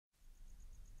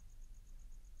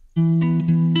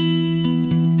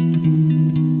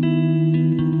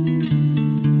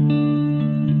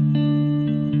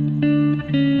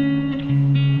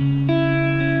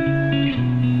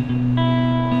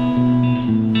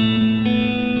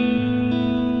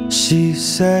She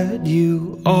said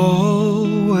you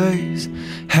always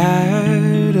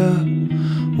had a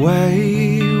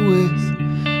way with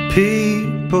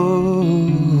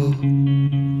people,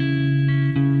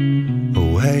 a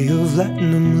way of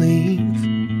letting them leave.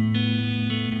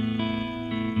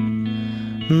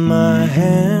 My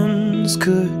hands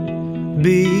could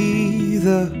be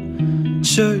the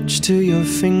church to your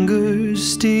fingers'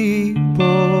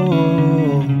 steeple,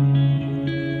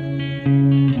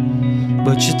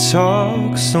 but you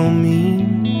talk so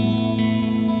mean.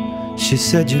 She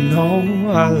said, you know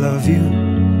I love you.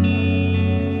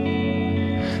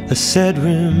 I said,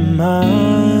 remind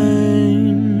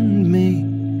me.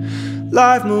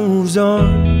 Life moves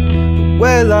on the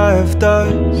way life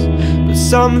does, but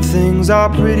some things are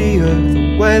prettier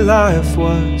the way life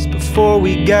was before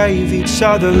we gave each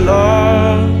other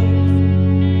love.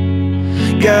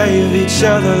 Gave each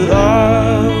other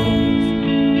love.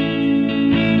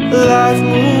 Life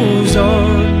moves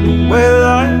on the way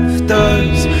life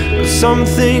does, but some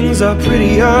things are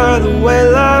prettier the way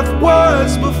life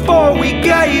was before we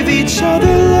gave each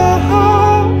other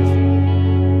love.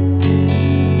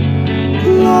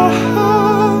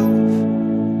 Love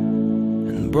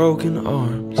and broken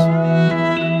arms.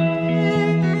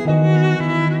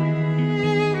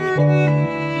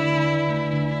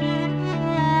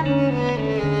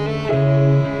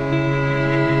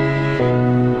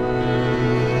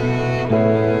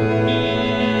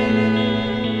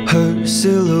 Her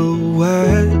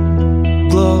silhouette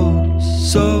glows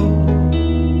so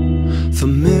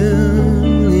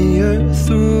familiar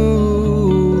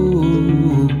through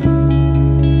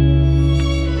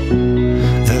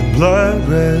that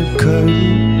blood-red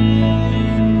curtain.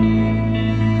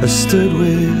 I stood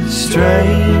with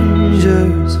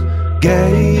strangers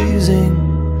gazing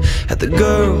at the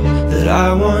girl that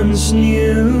I once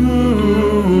knew,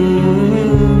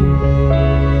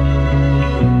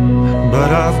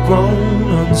 but I've grown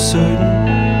uncertain.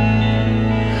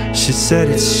 She said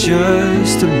it's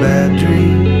just a bad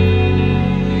dream,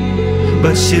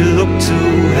 but she looked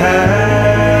too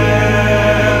happy.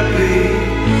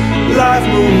 Life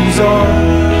moves on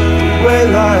the way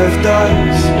life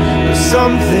does, but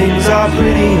some things are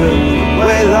prettier the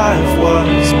way life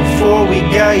was before we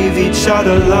gave each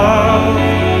other love.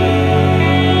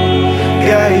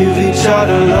 Gave each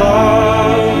other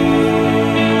love.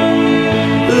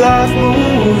 Life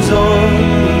moves on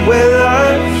the way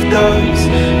life does.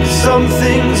 Some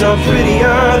things are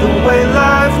prettier the way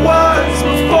life was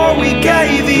before we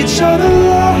gave each other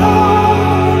love.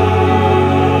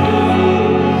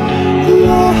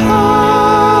 Love.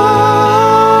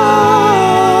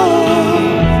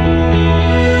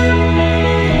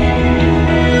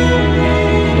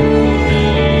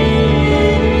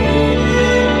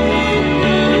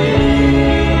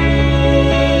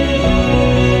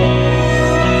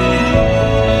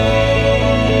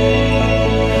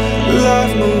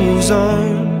 Life moves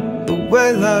on the way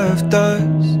life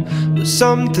does, but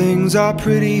some things are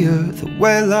prettier the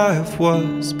way life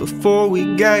was before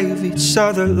we gave each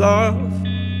other love.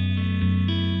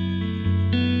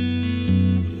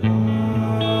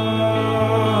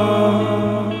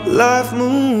 Life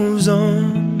moves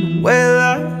on the way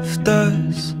life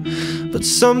does, but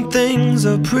some things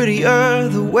are prettier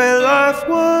the way life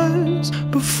was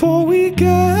before we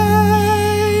gave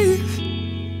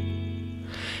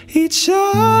each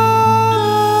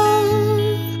other